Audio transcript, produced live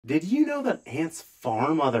Did you know that ants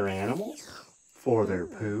farm other animals for their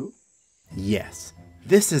poo? Yes,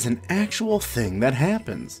 this is an actual thing that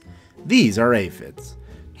happens. These are aphids,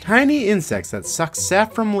 tiny insects that suck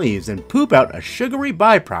sap from leaves and poop out a sugary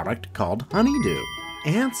byproduct called honeydew.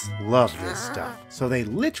 Ants love this stuff, so they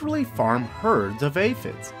literally farm herds of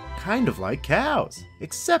aphids, kind of like cows,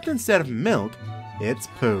 except instead of milk, it's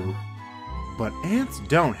poo. But ants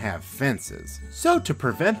don't have fences, so to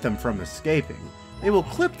prevent them from escaping, they will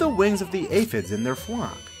clip the wings of the aphids in their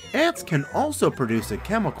flock. Ants can also produce a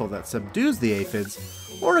chemical that subdues the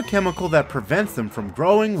aphids, or a chemical that prevents them from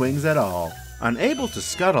growing wings at all. Unable to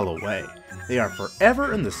scuttle away, they are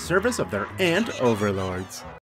forever in the service of their ant overlords.